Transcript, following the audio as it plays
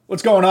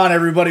What's going on,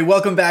 everybody?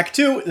 Welcome back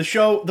to the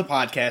show, the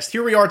podcast.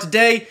 Here we are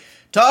today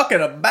talking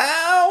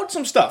about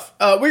some stuff.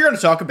 We're going to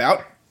talk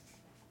about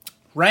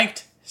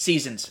ranked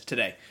seasons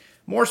today.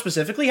 More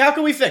specifically, how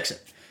can we fix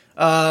it?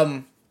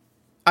 I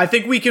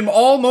think we can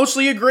all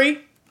mostly agree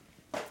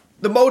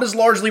the mode is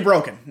largely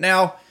broken.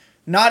 Now,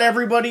 not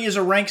everybody is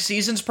a ranked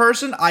seasons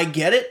person. I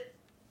get it.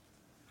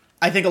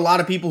 I think a lot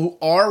of people who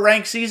are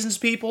ranked seasons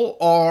people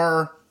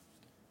are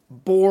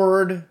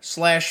bored /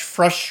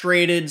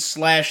 frustrated /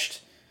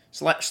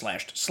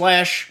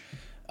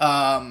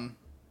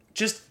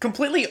 just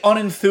completely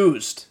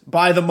unenthused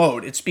by the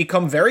mode. It's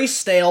become very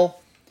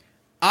stale.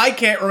 I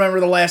can't remember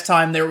the last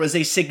time there was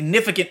a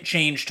significant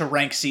change to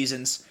ranked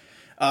seasons.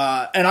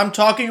 And I'm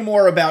talking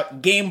more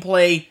about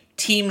gameplay,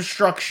 team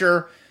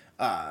structure,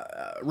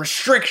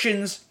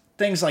 restrictions,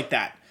 things like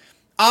that.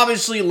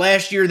 Obviously,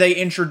 last year they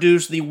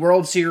introduced the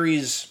World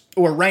Series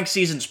or ranked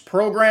seasons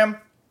program.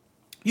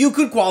 You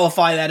could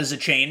qualify that as a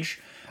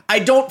change. I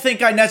don't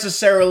think I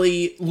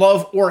necessarily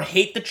love or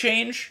hate the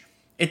change.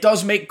 It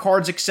does make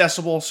cards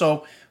accessible,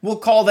 so we'll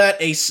call that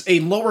a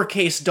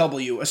lowercase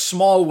w, a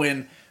small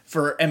win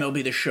for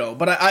MLB The Show.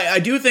 But I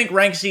do think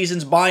ranked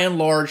seasons, by and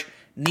large,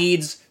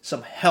 needs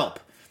some help.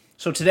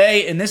 So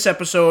today, in this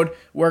episode,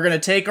 we're going to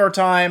take our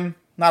time,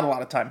 not a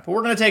lot of time, but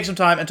we're going to take some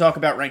time and talk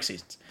about ranked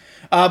seasons.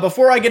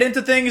 Before I get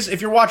into things, if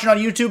you're watching on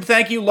YouTube,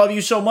 thank you, love you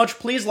so much.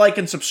 Please like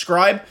and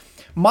subscribe.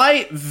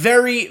 My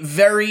very,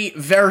 very,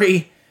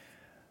 very,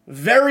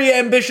 very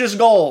ambitious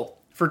goal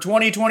for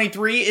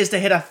 2023 is to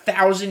hit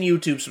 1,000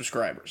 YouTube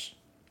subscribers.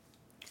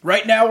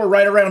 Right now, we're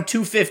right around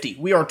 250.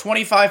 We are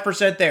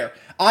 25% there.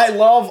 I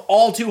love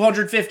all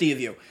 250 of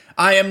you.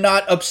 I am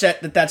not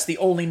upset that that's the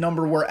only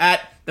number we're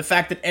at. The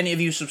fact that any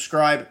of you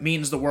subscribe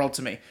means the world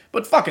to me.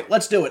 But fuck it,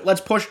 let's do it.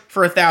 Let's push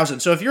for 1,000.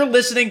 So if you're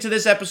listening to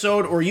this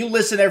episode, or you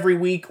listen every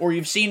week, or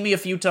you've seen me a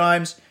few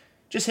times,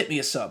 just hit me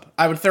a sub.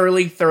 I would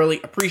thoroughly,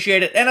 thoroughly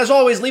appreciate it. And as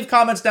always, leave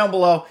comments down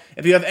below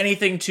if you have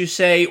anything to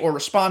say or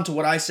respond to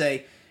what I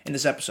say in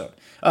this episode.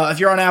 If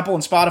you're on Apple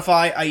and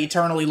Spotify, I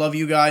eternally love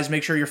you guys.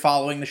 Make sure you're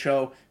following the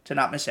show to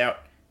not miss out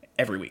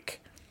every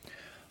week.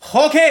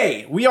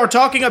 Okay, we are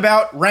talking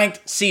about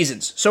ranked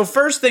seasons. So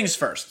first things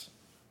first.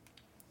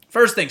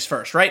 First things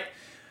first, right?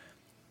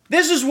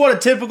 This is what a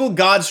typical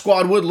God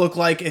Squad would look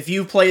like if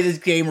you play this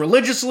game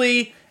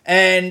religiously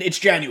and it's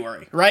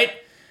January, right?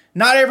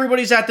 Not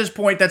everybody's at this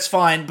point, that's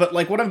fine, but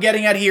like what I'm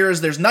getting at here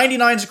is there's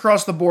 99s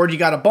across the board, you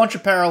got a bunch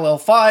of parallel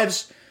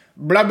 5s,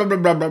 blah, blah, blah,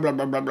 blah, blah, blah,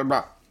 blah, blah,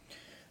 blah.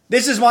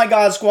 This is my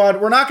God Squad.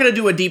 We're not going to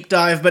do a deep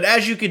dive, but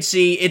as you can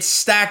see, it's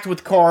stacked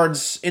with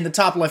cards in the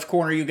top left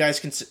corner. You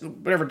guys can see,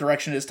 whatever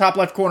direction it is, top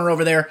left corner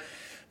over there.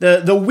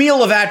 The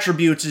wheel of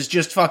attributes is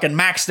just fucking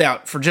maxed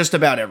out for just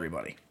about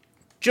everybody.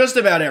 Just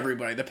about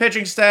everybody. The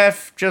pitching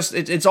staff,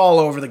 it's all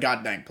over the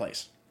goddamn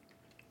place.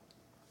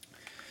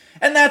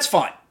 And that's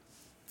fine.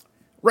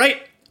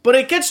 Right? But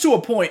it gets to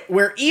a point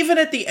where even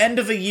at the end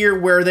of a year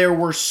where there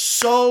were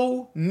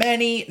so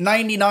many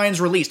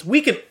 99s released,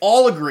 we can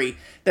all agree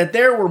that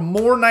there were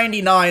more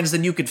 99s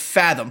than you could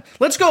fathom.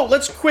 Let's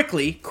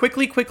quickly,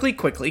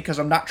 because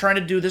I'm not trying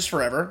to do this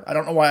forever. I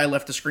don't know why I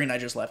left the screen I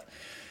just left.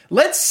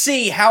 Let's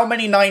see how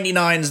many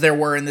 99s there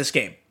were in this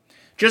game,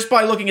 just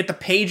by looking at the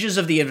pages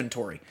of the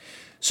inventory.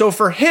 So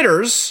for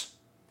hitters,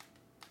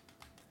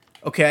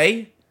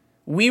 okay,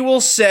 we will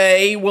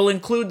say, we'll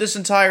include this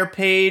entire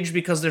page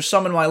because there's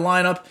some in my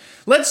lineup.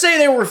 Let's say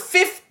there were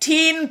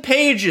 15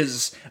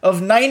 pages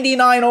of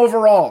 99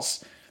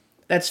 overalls.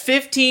 That's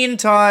 15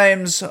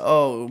 times,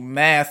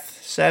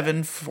 math,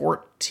 7,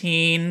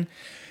 14.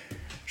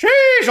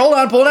 Sheesh, hold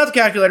on, pulling out the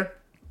calculator.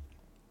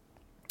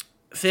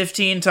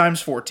 15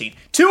 times 14.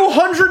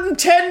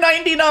 210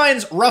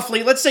 99s,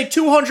 roughly. Let's say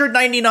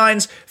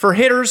 299s for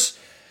hitters.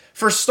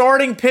 For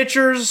starting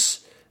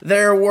pitchers,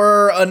 there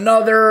were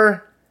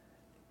another...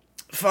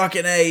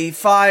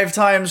 5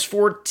 times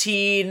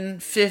 14,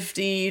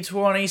 50,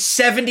 20,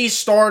 70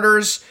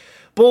 starters.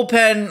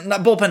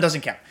 Bullpen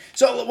doesn't count.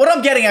 So what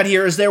I'm getting at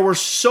here is there were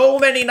so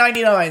many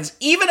 99s.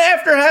 Even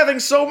after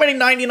having so many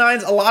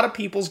 99s, a lot of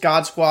people's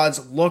God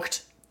Squads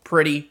looked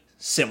pretty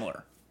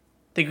similar.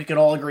 I think we can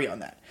all agree on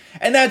that.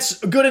 And that's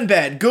good and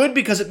bad. Good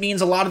because it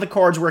means a lot of the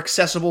cards were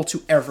accessible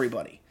to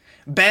everybody.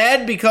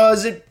 Bad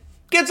because it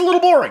gets a little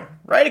boring,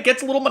 right? It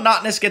gets a little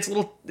monotonous, it gets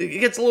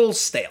a little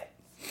stale.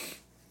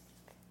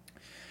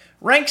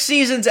 Ranked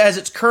seasons as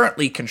it's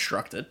currently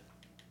constructed,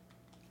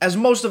 as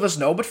most of us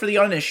know, but for the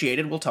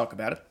uninitiated, we'll talk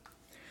about it.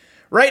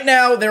 Right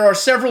now, there are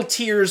several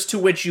tiers to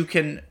which you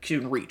can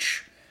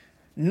reach.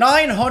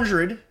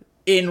 900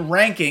 in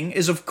ranking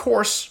is, of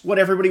course, what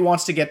everybody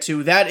wants to get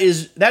to. That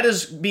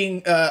is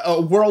being a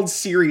World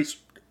Series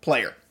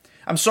player.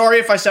 I'm sorry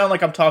if I sound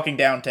like I'm talking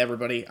down to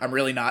everybody. I'm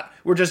really not.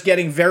 We're just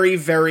getting very,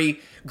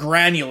 very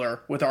granular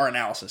with our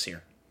analysis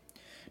here.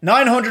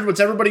 900,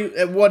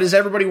 what is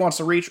everybody wants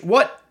to reach?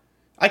 What?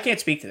 I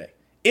can't speak today.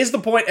 Is the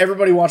point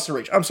everybody wants to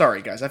reach. I'm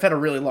sorry, guys. I've had a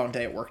really long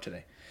day at work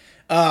today.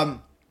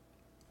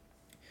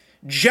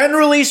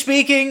 Generally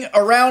speaking,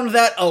 around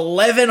that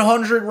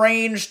 1,100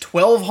 range,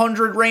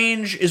 1,200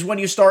 range is when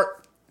you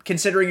start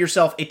considering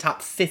yourself a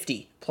top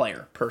 50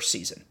 player per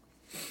season.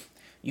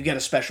 You get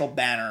a special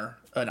banner,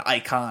 an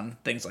icon,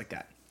 things like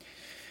that.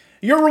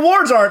 Your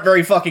rewards aren't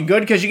very fucking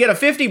good because you get a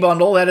 50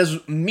 bundle that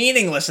is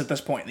meaningless at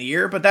this point in the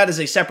year, but that is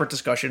a separate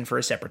discussion for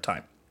a separate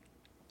time.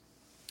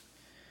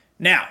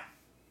 Now,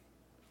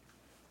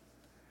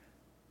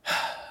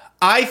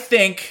 I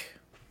think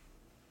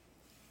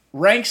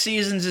ranked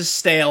seasons is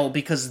stale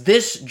because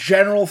this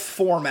general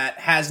format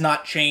has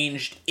not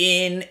changed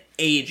in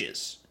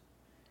ages.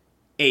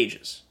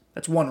 Ages.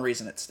 That's one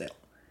reason it's stale.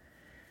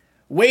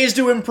 Ways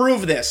to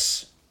improve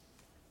this.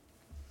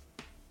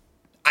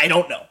 I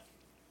don't know.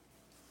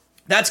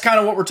 That's kind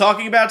of what we're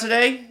talking about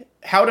today.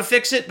 How to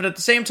fix it, but at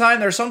the same time,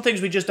 there are some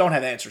things we just don't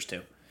have answers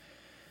to.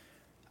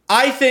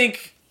 I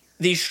think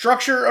the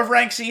structure of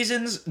ranked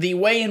seasons, the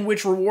way in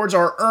which rewards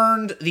are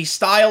earned, the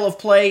style of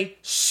play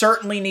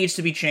certainly needs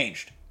to be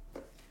changed.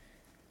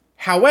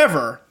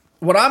 However,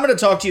 what I'm going to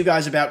talk to you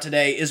guys about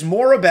today is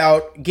more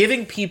about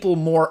giving people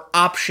more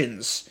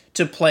options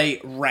to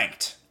play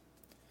ranked.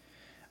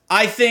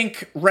 I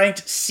think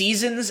ranked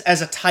seasons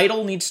as a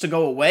title needs to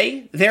go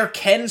away. There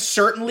can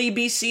certainly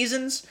be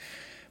seasons,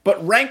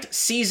 but ranked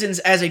seasons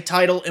as a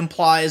title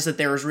implies that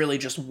there is really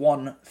just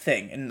one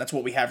thing, and that's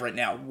what we have right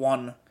now,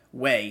 one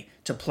way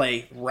to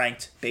play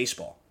ranked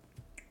baseball.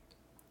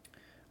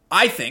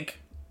 I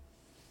think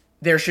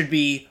there should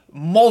be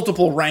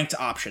multiple ranked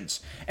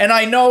options. And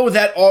I know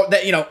that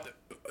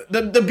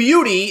the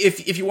beauty,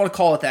 if you want to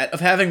call it that,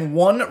 of having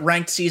one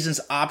ranked seasons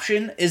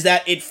option is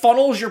that it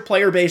funnels your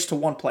player base to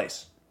one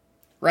place.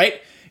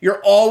 Right?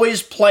 You're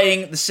always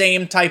playing the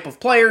same type of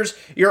players,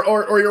 you're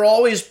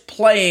always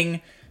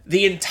playing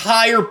the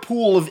entire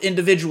pool of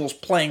individuals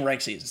playing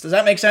ranked seasons. Does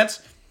that make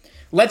sense?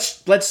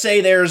 Let's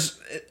say there's,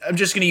 I'm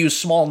just going to use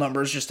small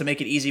numbers just to make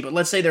it easy, but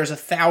let's say there's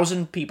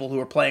 1,000 people who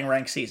are playing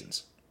ranked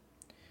seasons.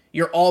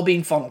 You're all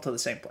being funneled to the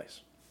same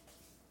place.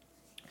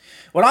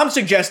 What I'm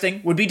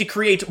suggesting would be to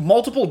create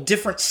multiple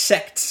different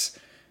sects,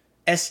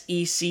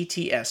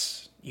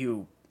 S-E-C-T-S,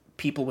 you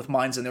people with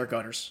minds in their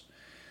gutters,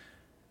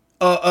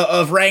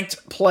 of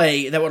ranked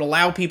play that would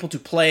allow people to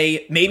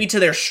play maybe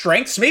to their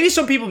strengths. Maybe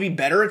some people would be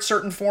better at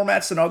certain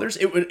formats than others.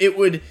 It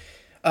would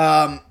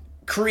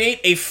create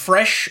a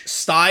fresh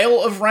style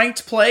of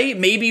ranked play.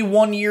 Maybe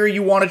one year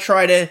you want to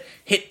try to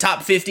hit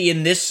top 50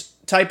 in this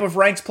type of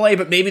ranked play,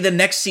 but maybe the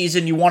next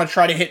season you want to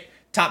try to hit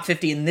top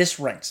 50 in this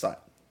ranked style.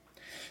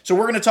 So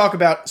we're going to talk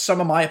about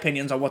some of my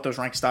opinions on what those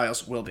ranked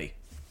styles will be.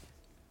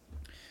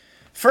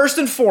 First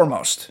and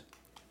foremost,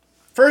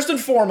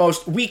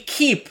 we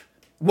keep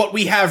what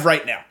we have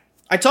right now.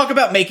 I talk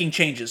about making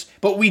changes,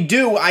 but we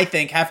do, I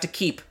think, have to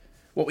keep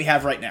what we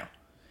have right now.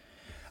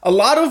 A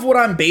lot of what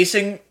I'm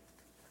basing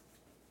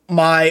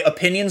my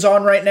opinions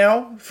on right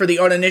now for the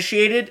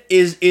uninitiated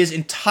is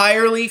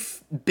entirely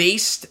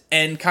based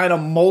and kind of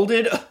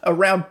molded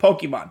around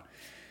Pokemon.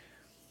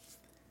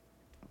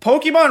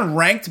 Pokemon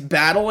ranked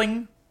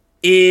battling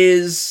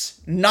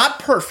is not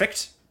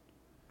perfect.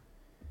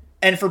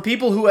 And for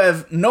people who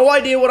have no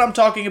idea what I'm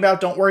talking about,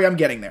 don't worry, I'm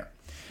getting there.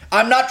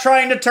 I'm not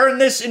trying to turn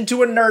this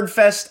into a nerd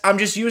fest. I'm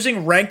just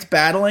using ranked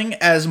battling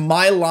as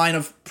my line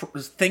of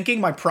thinking,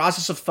 my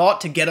process of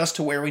thought to get us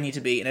to where we need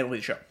to be in MLB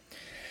The Show.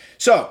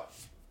 So,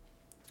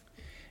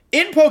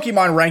 in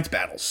Pokemon ranked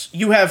battles,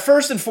 you have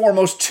first and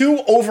foremost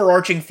two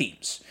overarching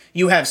themes.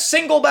 You have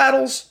single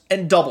battles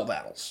and double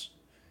battles.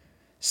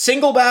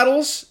 Single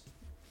battles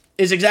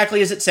is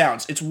exactly as it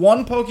sounds. It's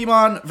one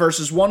Pokemon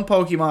versus one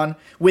Pokemon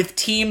with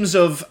teams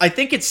of, I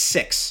think it's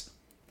 6.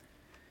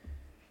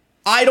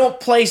 I don't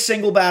play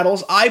single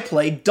battles, I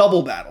play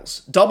double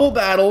battles. Double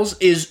battles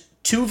is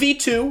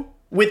 2v2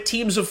 with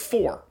teams of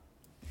 4.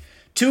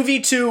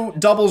 2v2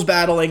 doubles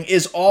battling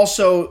is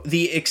also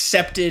the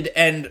accepted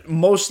and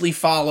mostly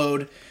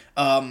followed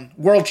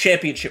World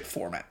Championship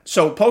format.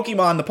 So the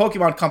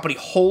Pokemon Company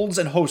holds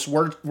and hosts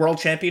World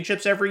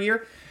Championships every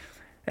year.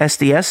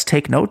 SDS,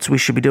 take notes, we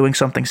should be doing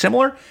something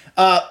similar.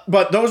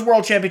 But those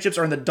World Championships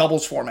are in the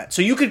doubles format.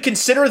 So you could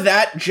consider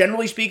that,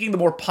 generally speaking, the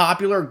more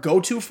popular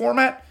go-to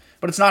format,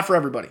 but it's not for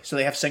everybody, so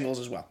they have singles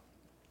as well.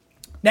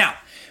 Now,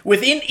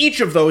 within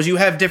each of those, you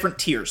have different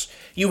tiers.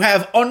 You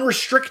have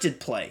unrestricted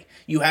play.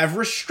 You have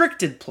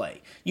restricted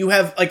play. You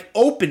have,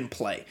 open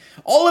play.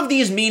 All of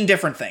these mean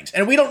different things,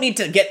 and we don't need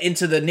to get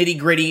into the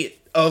nitty-gritty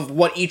of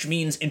what each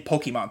means in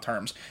Pokemon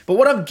terms. But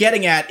what I'm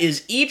getting at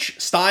is each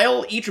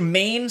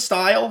main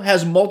style,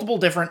 has multiple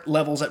different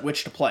levels at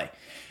which to play.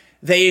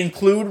 They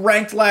include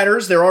ranked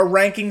ladders. There are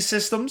ranking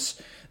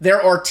systems. There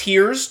are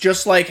tiers,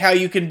 just like how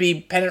you can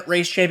be Pennant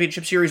Race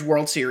Championship Series,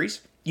 World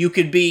Series. You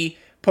could be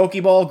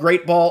Pokeball,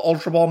 Great Ball,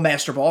 Ultra Ball,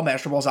 Master Ball.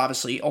 Master Ball is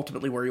obviously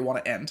ultimately where you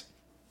want to end.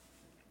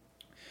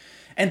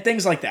 And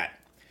things like that.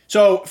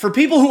 So, for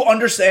people who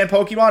understand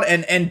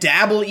Pokemon and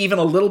dabble even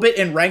a little bit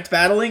in ranked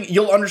battling,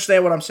 you'll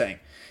understand what I'm saying.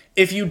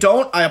 If you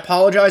don't, I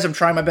apologize. I'm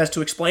trying my best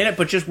to explain it,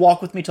 but just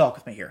walk with me, talk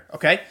with me here,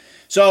 okay?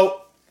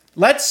 So,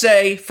 let's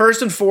say,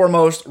 first and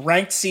foremost,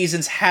 ranked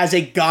seasons has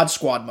a God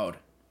Squad mode.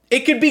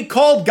 It could be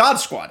called God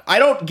Squad. I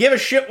don't give a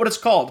shit what it's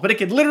called, but it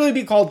could literally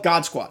be called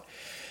God Squad.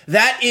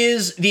 That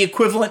is the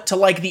equivalent to,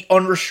 the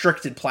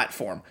unrestricted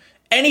platform.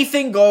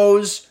 Anything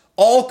goes.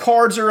 All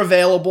cards are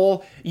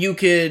available. You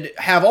could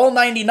have all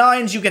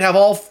 99s. You could have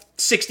all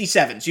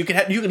 67s. You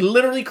could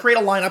literally create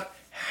a lineup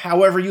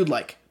however you'd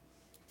like.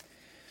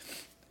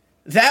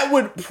 That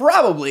would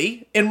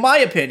probably, in my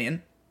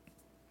opinion,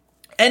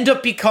 end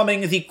up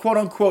becoming the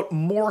quote-unquote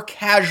more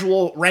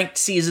casual ranked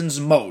seasons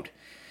mode.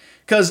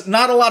 Because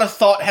not a lot of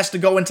thought has to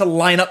go into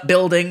lineup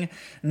building.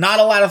 Not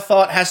a lot of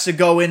thought has to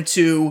go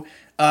into,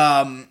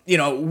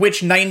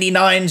 which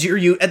 99s you're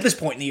using, at this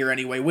point in the year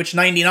anyway, which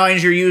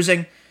 99s you're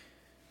using.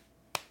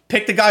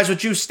 Pick the guys with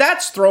juice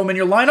stats, throw them in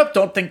your lineup,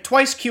 don't think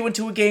twice, queue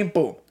into a game,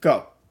 boom,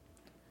 go.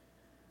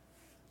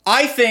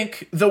 I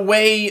think the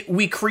way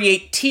we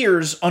create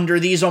tiers under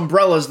these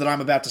umbrellas that I'm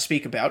about to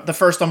speak about, the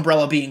first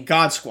umbrella being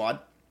God Squad,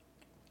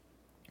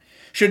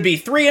 should be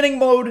 3-inning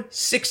mode,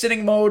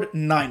 6-inning mode,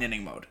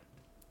 9-inning mode.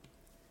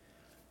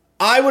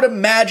 I would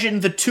imagine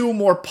the two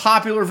more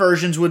popular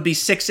versions would be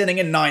 6-inning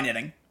and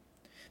 9-inning,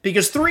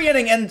 because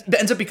 3-inning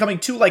ends up becoming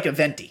too like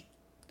eventy.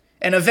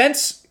 And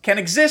events can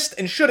exist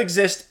and should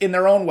exist in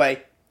their own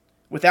way,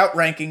 without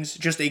rankings,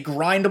 just a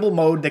grindable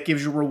mode that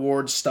gives you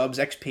rewards, stubs,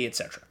 XP,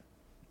 etc.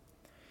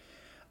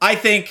 I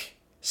think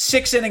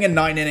 6-inning and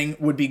 9-inning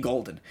would be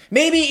golden.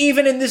 Maybe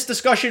even in this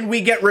discussion,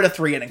 we get rid of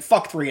 3-inning.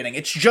 Fuck 3-inning.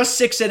 It's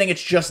just 6-inning,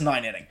 it's just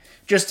 9-inning.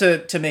 Just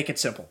to make it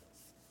simple.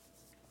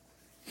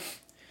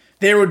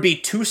 There would be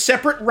 2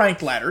 separate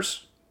ranked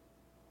ladders.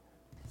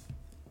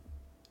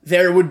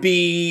 There would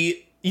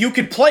be... You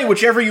could play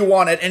whichever you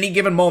want at any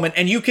given moment,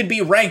 and you could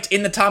be ranked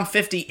in the top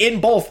 50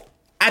 in both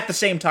at the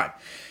same time.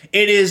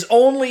 It is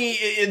only...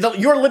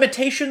 your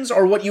limitations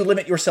are what you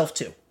limit yourself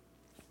to.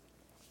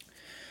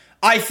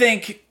 I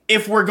think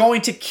if we're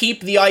going to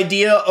keep the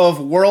idea of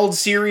World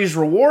Series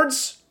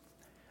rewards,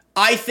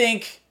 I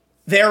think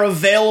they're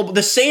available.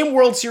 The same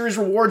World Series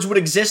rewards would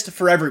exist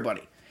for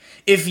everybody.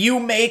 If you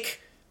make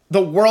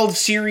the World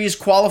Series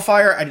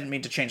qualifier, I didn't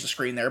mean to change the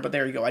screen there, but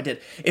there you go, I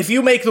did. If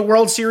you make the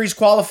World Series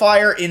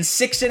qualifier in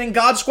 6-inning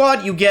God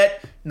Squad, you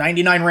get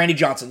 99 Randy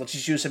Johnson. Let's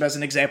just use him as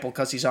an example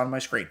because he's on my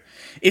screen.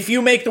 If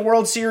you make the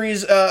World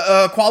Series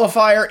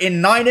qualifier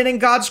in 9-inning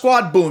God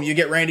Squad, boom, you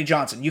get Randy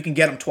Johnson. You can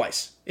get him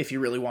twice if you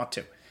really want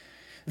to.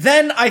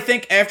 Then I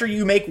think after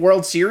you make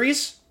World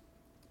Series,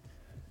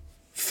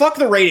 fuck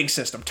the rating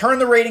system. Turn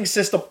the rating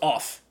system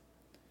off.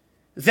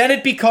 Then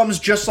it becomes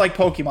just like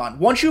Pokemon.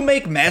 Once you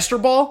make Master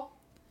Ball,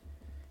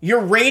 your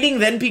rating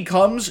then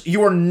becomes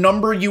your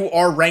number you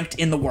are ranked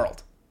in the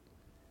world.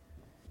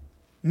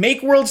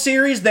 Make World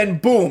Series, then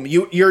boom,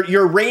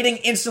 your rating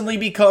instantly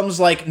becomes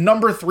like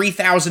number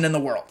 3,000 in the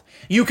world.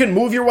 You can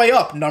move your way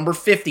up, number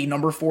 50,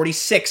 number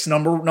 46,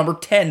 number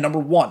 10, number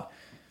 1.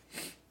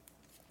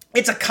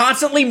 It's a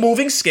constantly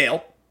moving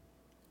scale.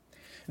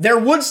 There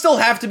would still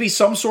have to be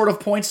some sort of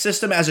point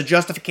system as a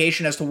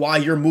justification as to why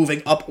you're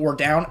moving up or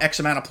down X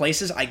amount of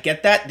places. I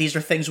get that. These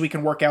are things we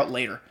can work out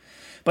later.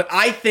 But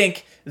I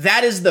think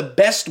that is the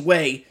best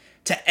way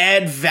to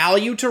add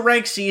value to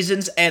ranked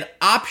seasons, add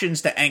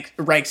options to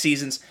ranked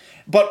seasons,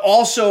 but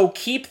also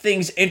keep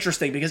things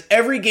interesting, because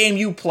every game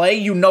you play,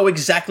 you know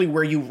exactly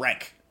where you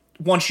rank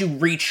once you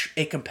reach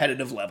a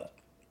competitive level.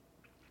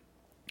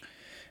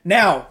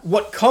 Now,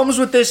 what comes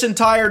with this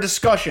entire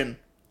discussion,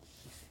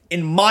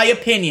 in my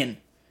opinion,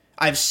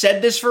 I've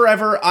said this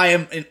forever,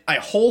 I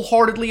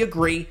wholeheartedly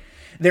agree,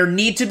 there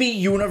need to be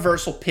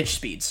universal pitch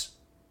speeds.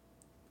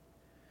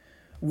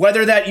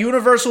 Whether that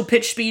universal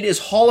pitch speed is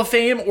Hall of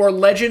Fame or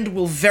Legend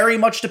will very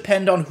much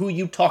depend on who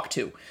you talk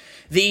to.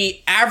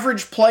 The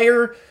average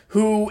player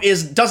who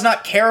does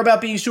not care about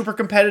being super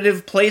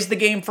competitive, plays the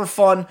game for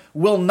fun,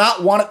 will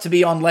not want it to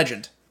be on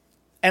Legend.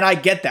 And I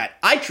get that.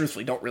 I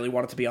truthfully don't really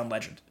want it to be on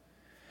Legend.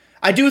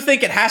 I do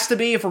think it has to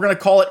be if we're going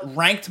to call it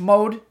ranked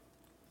mode.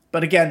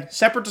 But again,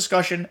 separate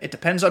discussion. It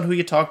depends on who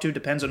you talk to,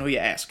 depends on who you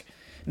ask.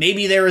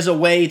 Maybe there is a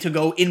way to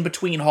go in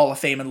between Hall of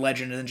Fame and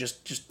Legend and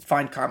just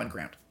find common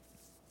ground.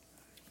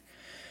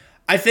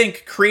 I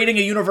think creating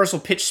a universal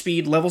pitch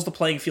speed levels the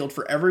playing field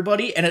for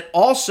everybody, and it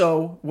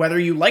also, whether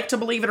you like to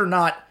believe it or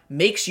not,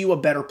 makes you a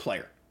better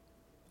player.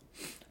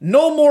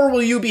 No more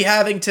will you be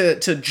having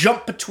to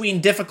jump between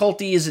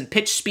difficulties and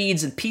pitch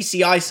speeds and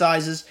PCI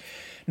sizes.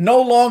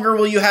 No longer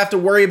will you have to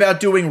worry about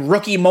doing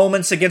rookie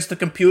moments against the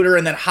computer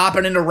and then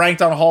hopping into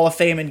ranked on Hall of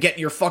Fame and getting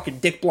your fucking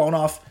dick blown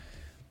off.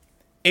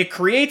 It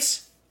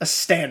creates a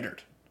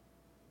standard.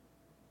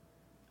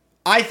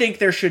 I think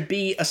there should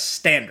be a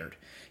standard.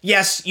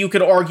 Yes, you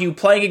could argue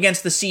playing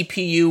against the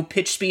CPU,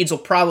 pitch speeds will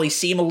probably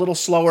seem a little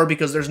slower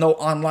because there's no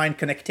online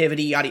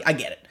connectivity, I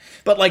get it.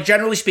 But like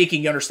generally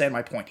speaking, you understand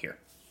my point here.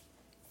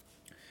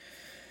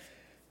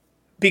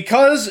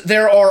 Because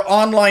there are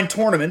online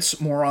tournaments,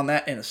 more on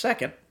that in a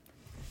second,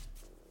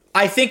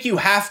 I think you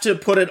have to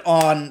put it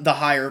on the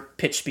higher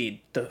pitch speed,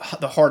 the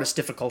hardest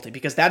difficulty,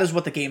 because that is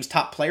what the game's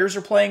top players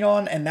are playing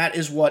on, and that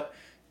is what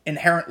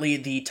inherently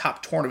the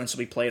top tournaments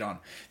will be played on.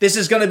 This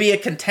is going to be a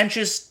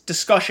contentious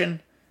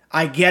discussion.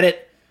 I get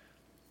it.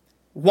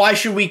 Why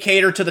should we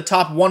cater to the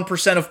top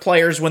 1% of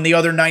players when the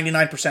other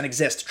 99%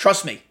 exist?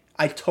 Trust me,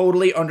 I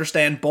totally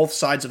understand both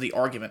sides of the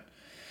argument.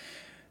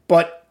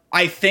 But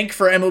I think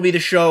for MLB The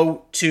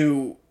Show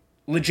to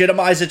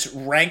legitimize its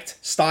ranked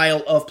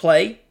style of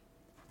play,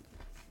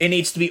 it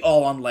needs to be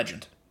all on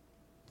Legend.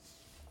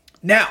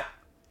 Now,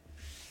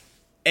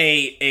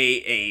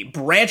 a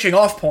branching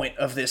off point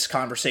of this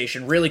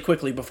conversation really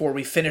quickly before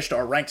we finished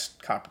our ranked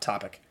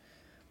topic.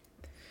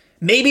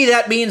 Maybe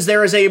that means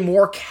there is a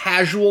more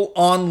casual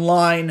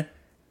online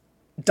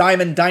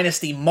Diamond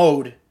Dynasty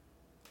mode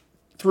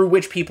through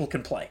which people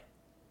can play.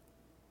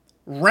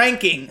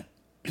 Ranking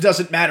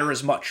doesn't matter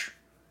as much.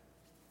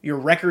 Your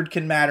record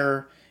can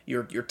matter,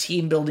 your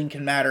team building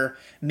can matter.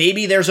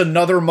 Maybe there's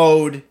another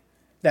mode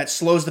that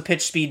slows the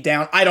pitch speed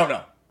down. I don't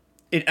know.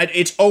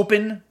 It's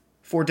open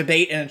for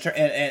debate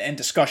and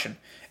discussion.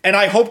 And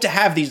I hope to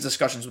have these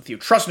discussions with you.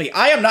 Trust me,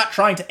 I am not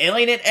trying to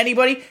alienate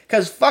anybody,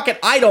 because fuck it,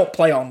 I don't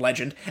play on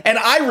Legend, and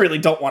I really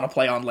don't want to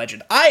play on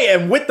Legend. I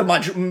am with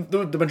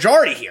the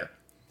majority here.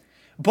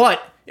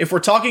 But if we're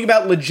talking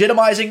about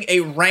legitimizing a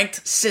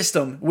ranked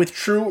system with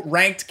true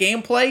ranked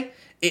gameplay,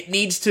 it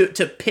needs to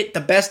pit the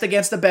best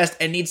against the best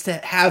and needs to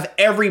have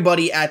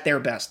everybody at their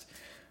best.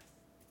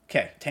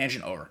 Okay,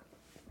 tangent over.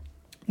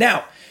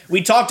 Now,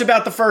 we talked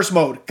about the first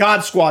mode,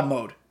 God Squad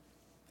mode.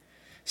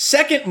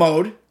 Second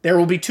mode, there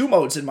will be 2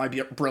 modes in my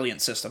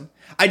brilliant system.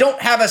 I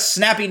don't have a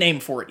snappy name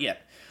for it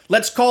yet.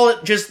 Let's call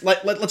it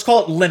let's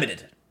call it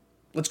limited.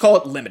 Let's call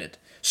it limited.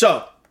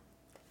 So,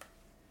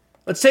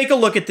 let's take a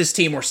look at this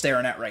team we're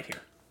staring at right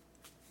here.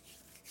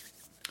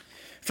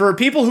 For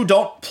people who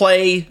don't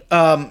play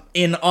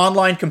in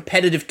online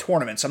competitive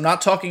tournaments, I'm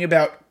not talking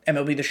about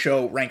MLB The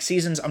Show ranked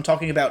seasons. I'm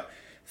talking about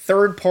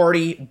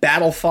third-party,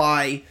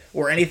 Battlefy,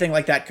 or anything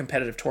like that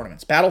competitive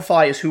tournaments.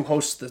 Battlefy is who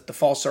hosts the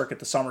fall circuit,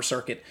 the summer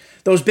circuit.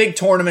 Those big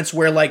tournaments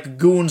where like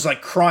goons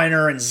like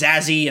Kreiner and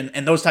Zazzy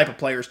and those type of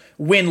players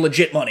win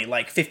legit money,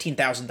 like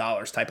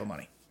 $15,000 type of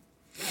money.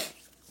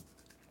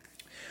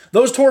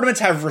 Those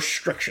tournaments have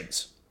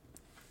restrictions.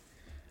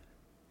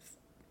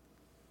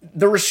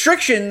 The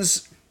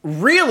restrictions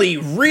really,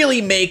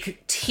 really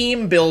make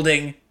team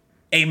building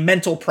a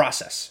mental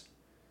process.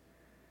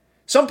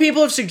 Some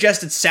people have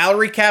suggested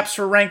salary caps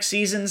for ranked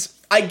seasons.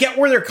 I get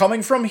where they're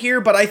coming from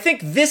here, but I think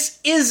this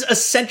is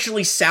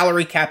essentially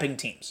salary capping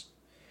teams.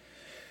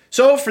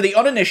 So, for the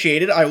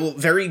uninitiated, I will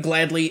very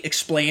gladly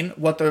explain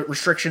what the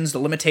restrictions, the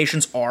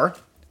limitations are.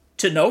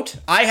 To note,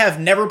 I have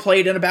never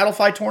played in a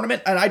Battlefy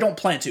tournament, and I don't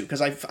plan to,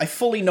 because I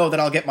fully know that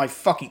I'll get my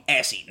fucking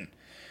ass eaten.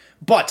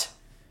 But,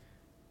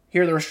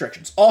 here are the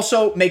restrictions.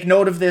 Also, make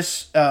note of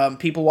this,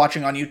 people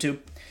watching on YouTube.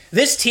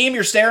 This team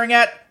you're staring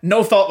at,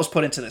 no thought was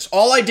put into this.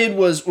 All I did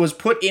was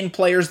put in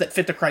players that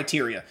fit the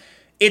criteria.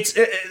 It's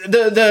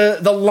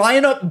the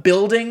lineup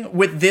building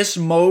with this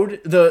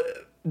mode,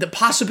 the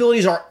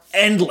possibilities are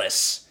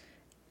endless.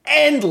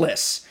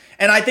 Endless.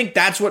 And I think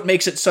that's what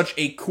makes it such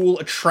a cool,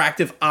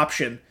 attractive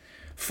option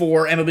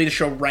for MLB The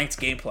Show ranked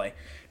gameplay.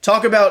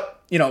 Talk about,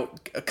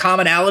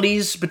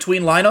 commonalities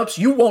between lineups.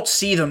 You won't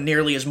see them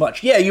nearly as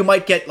much. Yeah, you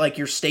might get like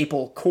your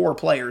staple core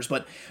players,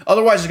 but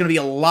otherwise there's going to be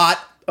a lot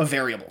of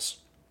variables.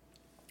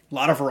 A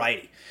lot of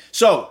variety.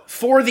 So,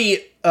 for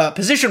the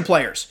position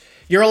players,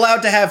 you're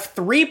allowed to have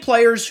 3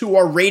 players who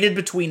are rated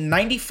between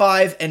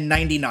 95 and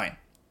 99.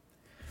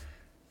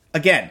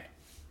 Again,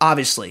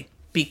 obviously,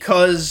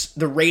 because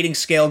the rating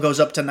scale goes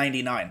up to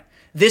 99.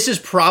 This is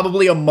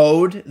probably a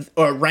mode,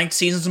 or ranked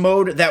seasons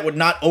mode, that would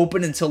not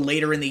open until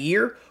later in the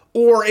year,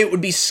 or it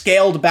would be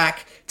scaled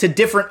back to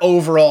different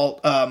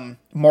overall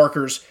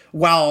markers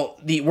while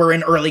we're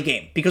in early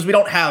game, because we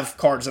don't have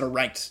cards that are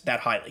ranked that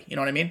highly. You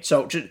know what I mean?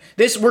 So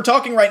we're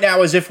talking right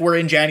now as if we're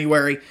in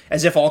January,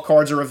 as if all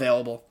cards are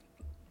available,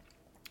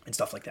 and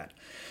stuff like that.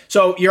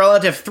 So you're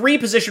allowed to have 3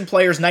 position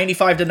players,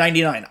 95 to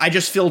 99. I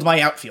just filled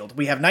my outfield.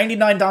 We have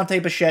 99 Dante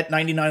Bichette,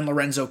 99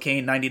 Lorenzo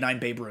Cain, 99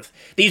 Babe Ruth.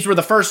 These were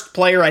the first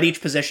player at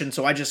each position,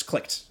 so I just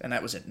clicked, and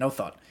that was it. No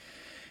thought.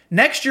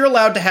 Next, you're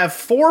allowed to have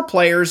 4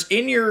 players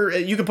in your...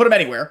 You can put them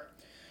anywhere.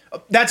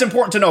 That's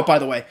important to note, by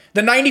the way.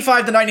 The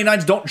 95 to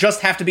 99s don't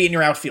just have to be in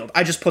your outfield.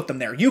 I just put them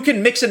there. You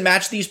can mix and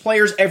match these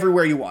players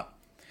everywhere you want.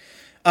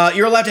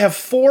 You're allowed to have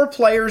 4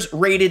 players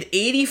rated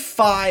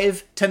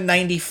 85 to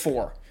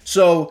 94.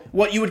 So,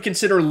 what you would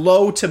consider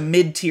low to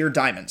mid-tier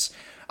diamonds.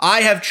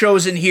 I have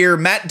chosen here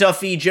Matt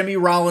Duffy, Jimmy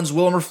Rollins,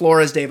 Wilmer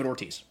Flores, David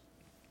Ortiz.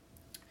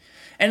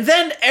 And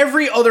then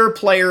every other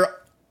player...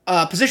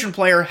 position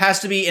player has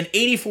to be an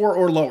 84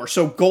 or lower,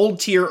 so gold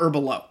tier or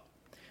below.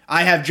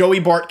 I have Joey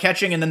Bart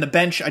catching, and then the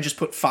bench, I just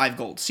put 5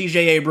 gold. CJ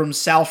Abrams,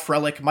 Sal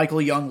Frelick,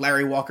 Michael Young,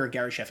 Larry Walker,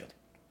 Gary Sheffield.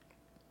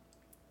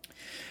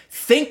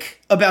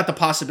 Think about the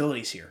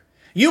possibilities here.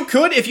 You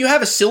could, if you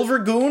have a silver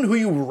goon who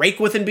you rake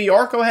with in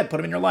BR, go ahead, put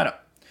him in your lineup.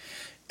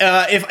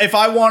 If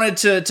I wanted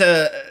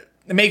to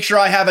make sure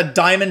I have a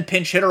diamond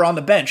pinch hitter on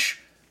the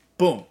bench,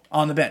 boom,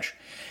 on the bench.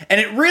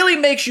 And it really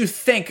makes you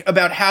think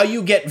about how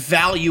you get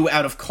value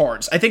out of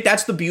cards. I think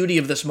that's the beauty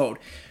of this mode.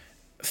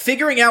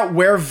 Figuring out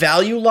where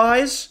value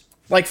lies,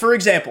 like for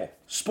example,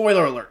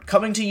 spoiler alert,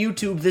 coming to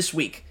YouTube this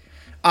week,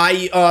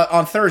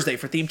 on Thursday,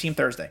 for Theme Team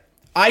Thursday,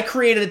 I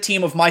created a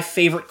team of my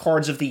favorite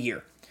cards of the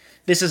year.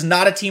 This is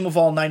not a team of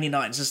all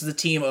 99s. This is a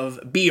team of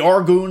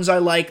BR goons I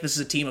like. This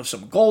is a team of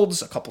some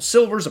golds, a couple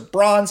silvers, a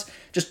bronze,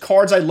 just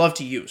cards I love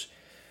to use.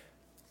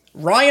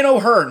 Ryan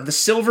O'Hearn, the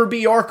silver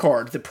BR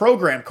card, the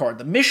program card,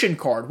 the mission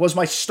card, was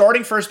my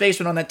starting first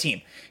baseman on that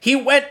team. He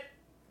went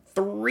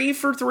 3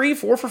 for 3,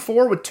 4 for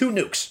 4 with 2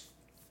 nukes.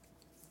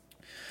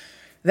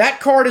 That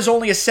card is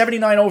only a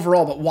 79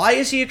 overall, but why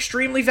is he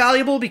extremely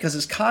valuable? Because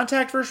his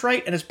contact versus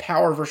right and his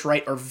power versus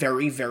right are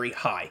very, very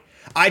high.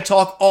 I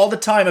talk all the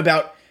time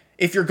about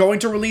if you're going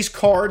to release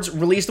cards,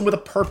 release them with a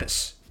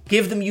purpose.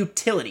 Give them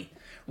utility.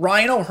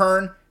 Ryan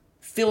O'Hearn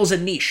fills a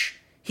niche.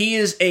 He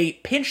is a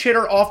pinch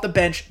hitter off the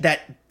bench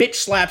that bitch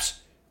slaps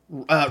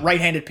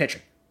right-handed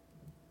pitching.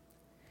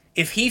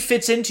 If he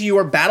fits into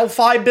your Battle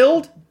 5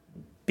 build,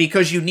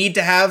 because you need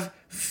to have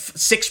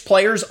 6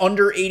 players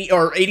under 80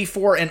 or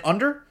 84 and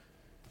under,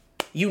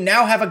 you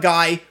now have a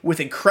guy with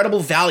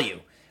incredible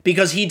value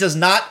because he does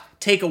not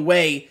take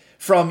away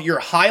from your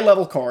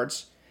high-level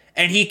cards,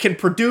 and he can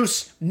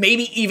produce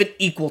maybe even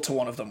equal to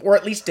one of them, or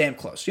at least damn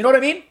close. You know what I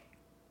mean?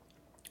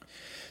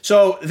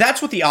 So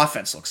that's what the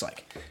offense looks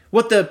like.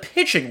 What the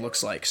pitching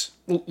looks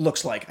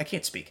like, I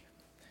can't speak.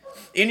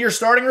 In your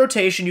starting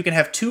rotation, you can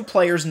have 2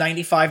 players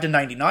 95 to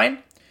 99.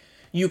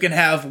 You can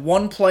have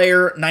 1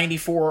 player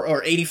 94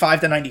 or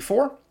 85 to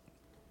 94.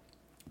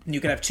 And you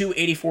can have 2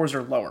 84s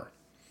or lower.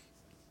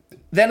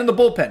 Then in the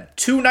bullpen,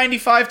 2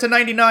 95 to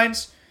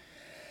 99s,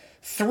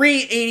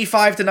 3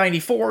 85 to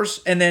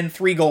 94s, and then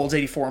 3 golds,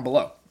 84 and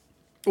below.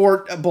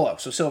 Or below,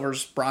 so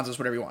silvers, bronzes,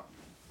 whatever you want.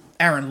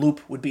 Aaron Loop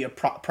would be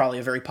probably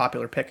a very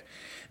popular pick.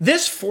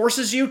 This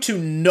forces you to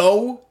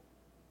know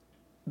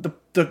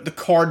the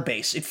card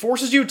base. It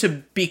forces you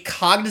to be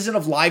cognizant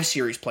of live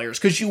series players,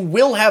 because you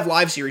will have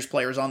live series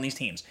players on these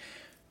teams.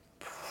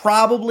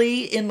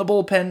 Probably in the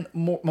bullpen,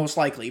 most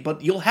likely,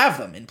 but you'll have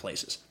them in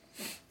places.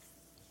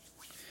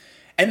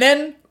 And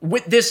then,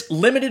 with this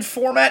limited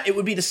format, it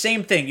would be the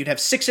same thing. You'd have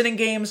 6-inning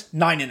games,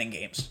 9-inning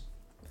games.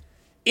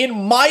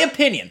 In my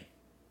opinion,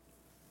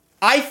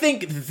 I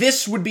think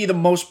this would be the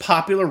most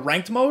popular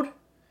ranked mode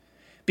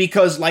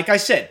because, like I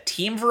said,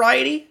 team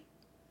variety,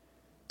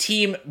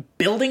 team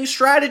building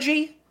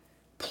strategy,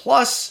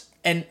 plus,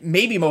 and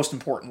maybe most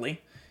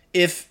importantly,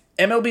 if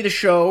MLB The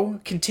Show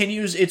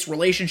continues its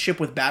relationship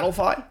with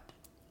Battlefy,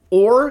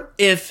 or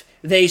if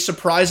they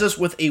surprise us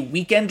with a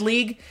weekend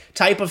league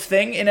type of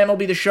thing in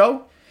MLB The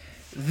Show,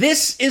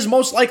 this is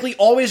most likely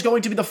always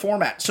going to be the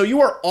format. So you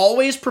are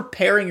always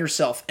preparing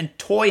yourself and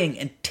toying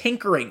and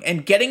tinkering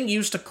and getting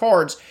used to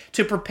cards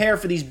to prepare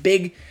for these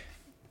big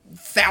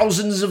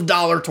thousands of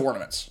dollar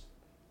tournaments.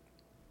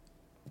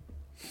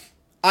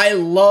 I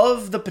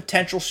love the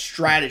potential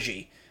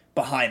strategy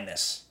behind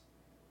this.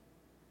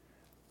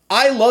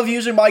 I love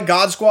using my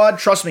God Squad.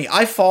 Trust me,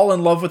 I fall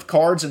in love with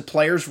cards and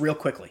players real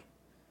quickly.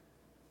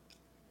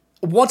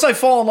 Once I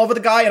fall in love with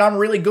a guy and I'm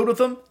really good with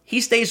him,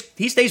 he stays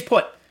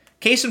put.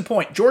 Case in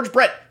point, George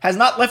Brett has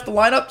not left the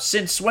lineup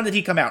since, when did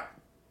he come out?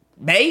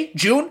 May?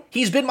 June?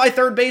 He's been my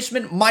third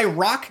baseman, my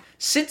rock,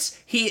 since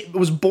he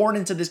was born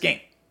into this game.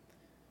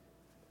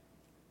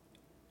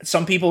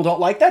 Some people don't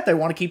like that. They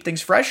want to keep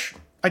things fresh.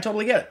 I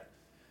totally get it.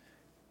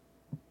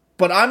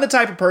 But I'm the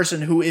type of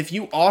person who, if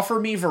you offer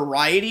me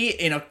variety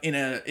in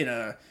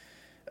a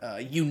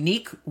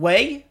unique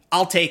way,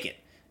 I'll take it.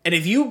 And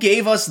if you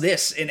gave us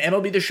this in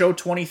MLB The Show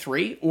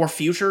 23 or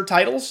future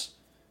titles,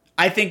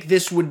 I think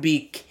this would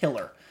be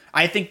killer.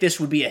 I think this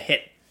would be a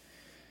hit.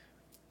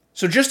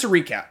 So just to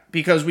recap,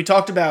 because we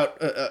talked about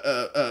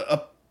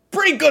a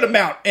pretty good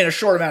amount in a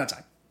short amount of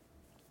time.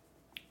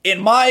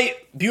 In my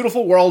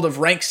beautiful world of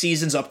ranked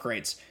seasons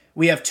upgrades,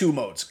 we have 2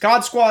 modes.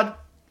 God Squad,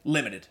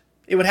 limited.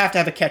 It would have to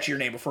have a catchier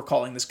name before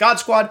calling this God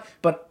Squad,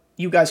 but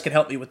you guys can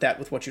help me with that,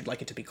 with what you'd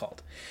like it to be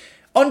called.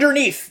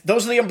 Underneath,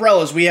 those are the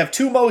umbrellas. We have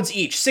 2 modes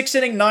each.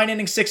 6-inning,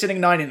 9-inning, 6-inning,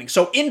 9-inning.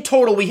 So in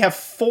total, we have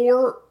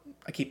 4,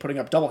 I keep putting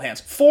up double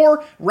hands,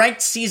 4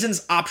 ranked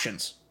seasons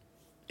options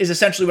is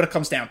essentially what it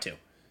comes down to.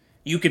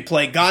 You could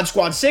play God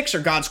Squad 6 or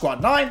God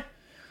Squad 9,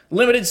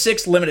 Limited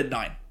 6, Limited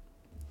 9.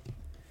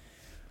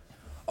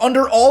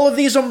 Under all of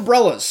these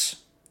umbrellas,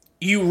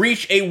 you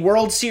reach a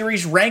World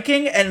Series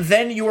ranking, and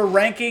then your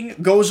ranking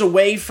goes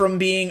away from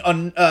being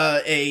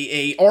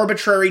a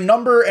arbitrary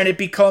number, and it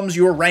becomes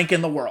your rank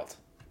in the world.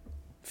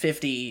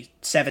 50,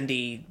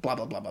 70, blah,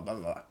 blah, blah, blah, blah,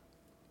 blah.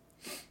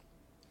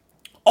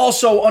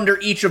 Also, under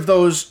each of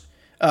those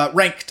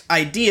ranked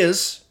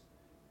ideas,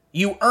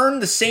 you earn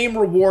the same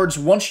rewards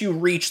once you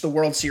reach the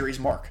World Series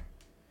mark.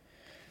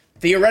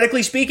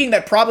 Theoretically speaking,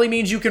 that probably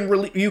means you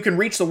can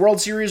reach the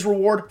World Series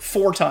reward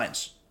 4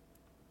 times.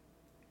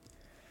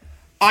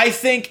 I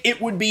think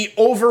it would be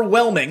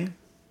overwhelming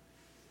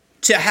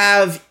to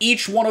have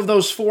each one of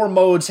those 4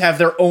 modes have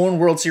their own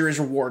World Series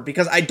reward,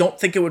 because I don't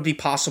think it would be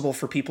possible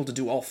for people to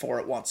do all 4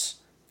 at once.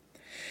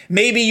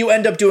 Maybe you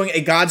end up doing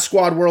a God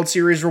Squad World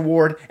Series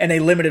reward and a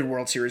limited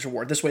World Series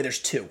reward. This way there's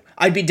 2.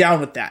 I'd be down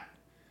with that.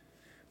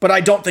 But I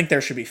don't think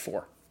there should be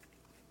 4.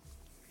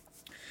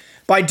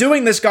 By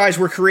doing this, guys,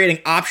 we're creating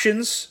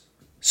options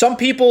Some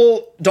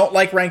people don't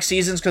like ranked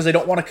seasons because they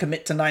don't want to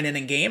commit to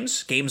 9-inning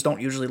games. Games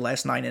don't usually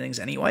last 9 innings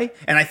anyway.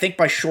 And I think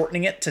by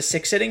shortening it to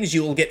 6 innings,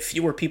 you will get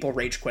fewer people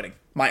rage quitting.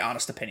 My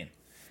honest opinion.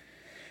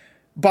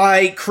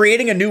 By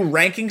creating a new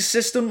ranking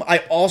system, I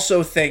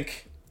also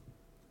think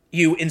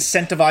you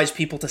incentivize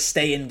people to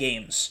stay in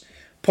games.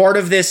 Part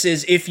of this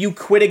is if you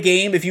quit a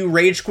game, if you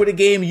rage quit a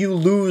game, you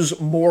lose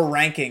more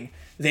ranking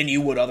than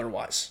you would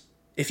otherwise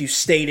if you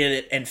stayed in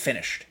it and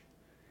finished.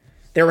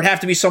 There would have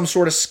to be some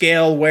sort of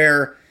scale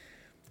where,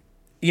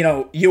 you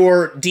know,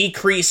 your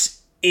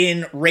decrease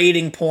in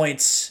rating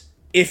points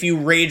if you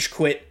rage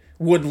quit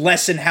would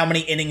lessen how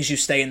many innings you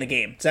stay in the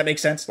game. Does that make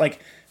sense? Like,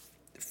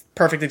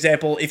 perfect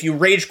example, if you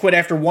rage quit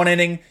after 1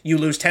 inning, you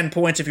lose 10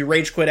 points. If you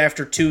rage quit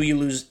after 2, you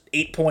lose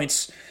 8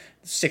 points,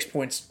 6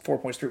 points, 4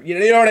 points through. You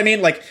know what I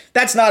mean? Like,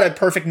 that's not a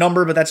perfect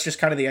number, but that's just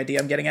kind of the idea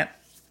I'm getting at.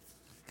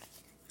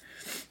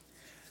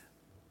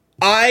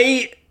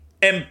 I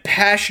am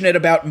passionate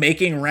about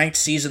making ranked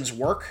seasons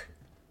work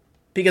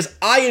because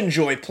I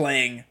enjoy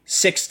playing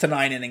 6 to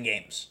 9 inning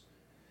games.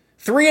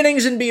 3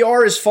 innings in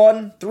BR is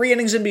fun. 3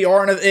 innings in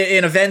BR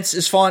in events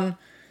is fun.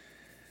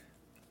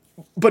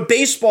 But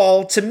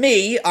baseball, to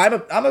me, I'm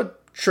a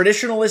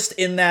traditionalist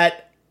in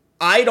that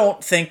I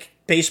don't think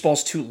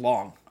baseball's too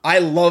long. I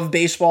love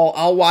baseball.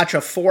 I'll watch a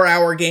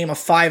 4-hour game, a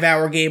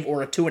 5-hour game,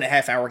 or a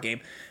 2.5-hour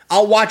game.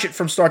 I'll watch it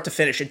from start to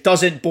finish. It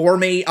doesn't bore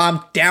me.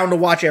 I'm down to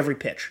watch every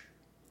pitch.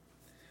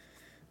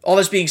 All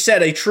this being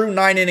said, a true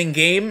 9-inning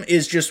game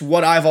is just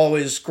what I've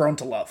always grown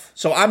to love.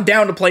 So I'm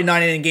down to play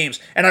 9-inning games,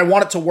 and I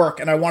want it to work,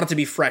 and I want it to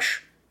be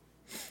fresh.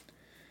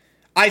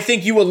 I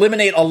think you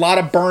eliminate a lot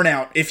of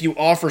burnout if you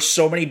offer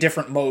so many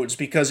different modes,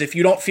 because if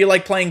you don't feel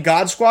like playing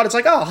God Squad, it's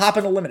like, oh, I'll hop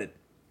into Limited.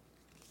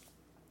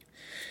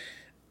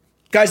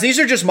 Guys, these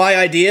are just my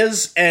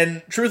ideas,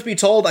 and truth be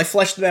told, I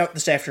fleshed them out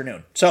this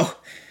afternoon. So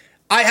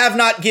I have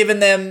not given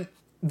them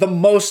the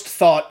most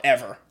thought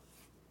ever.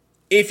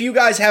 If you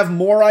guys have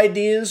more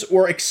ideas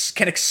or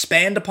can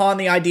expand upon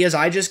the ideas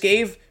I just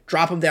gave,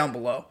 drop them down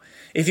below.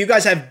 If you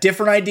guys have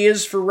different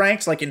ideas for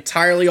ranks, like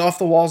entirely off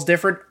the walls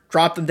different,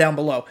 drop them down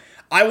below.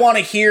 I want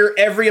to hear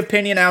every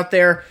opinion out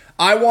there.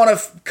 I want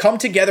to come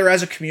together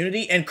as a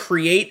community and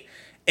create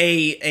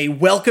a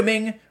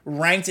welcoming,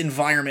 ranked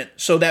environment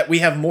so that we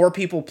have more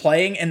people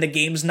playing and the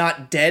game's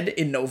not dead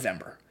in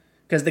November.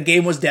 Because the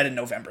game was dead in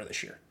November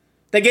this year.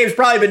 The game's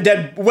probably been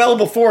dead well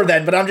before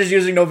then, but I'm just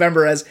using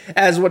November as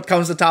what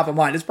comes to top of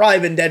mind. It's probably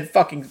been dead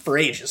fucking for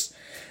ages.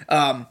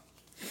 But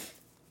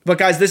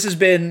guys, this has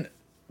been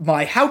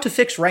my How to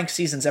Fix Ranked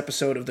Seasons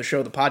episode of the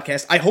show, the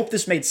podcast. I hope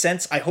this made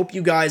sense. I hope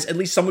you guys, at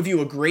least some of you,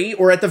 agree,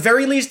 or at the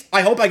very least,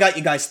 I hope I got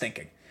you guys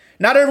thinking.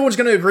 Not everyone's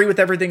going to agree with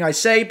everything I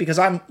say, because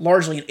I'm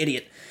largely an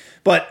idiot.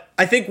 But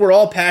I think we're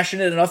all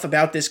passionate enough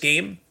about this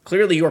game.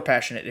 Clearly you're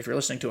passionate if you're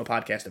listening to a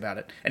podcast about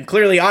it. And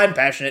clearly I'm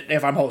passionate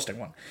if I'm hosting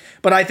one.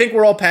 But I think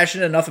we're all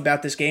passionate enough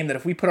about this game that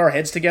if we put our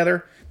heads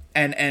together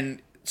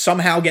and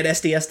somehow get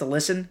SDS to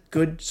listen,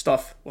 good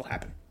stuff will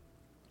happen.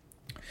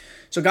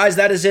 So guys,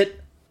 that is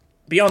it.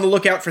 Be on the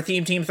lookout for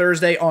Theme Team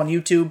Thursday on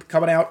YouTube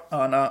coming out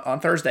on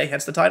Thursday,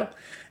 hence the title.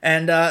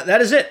 And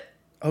that is it.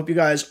 I hope you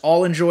guys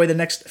all enjoy the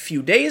next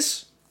few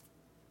days.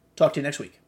 Talk to you next week.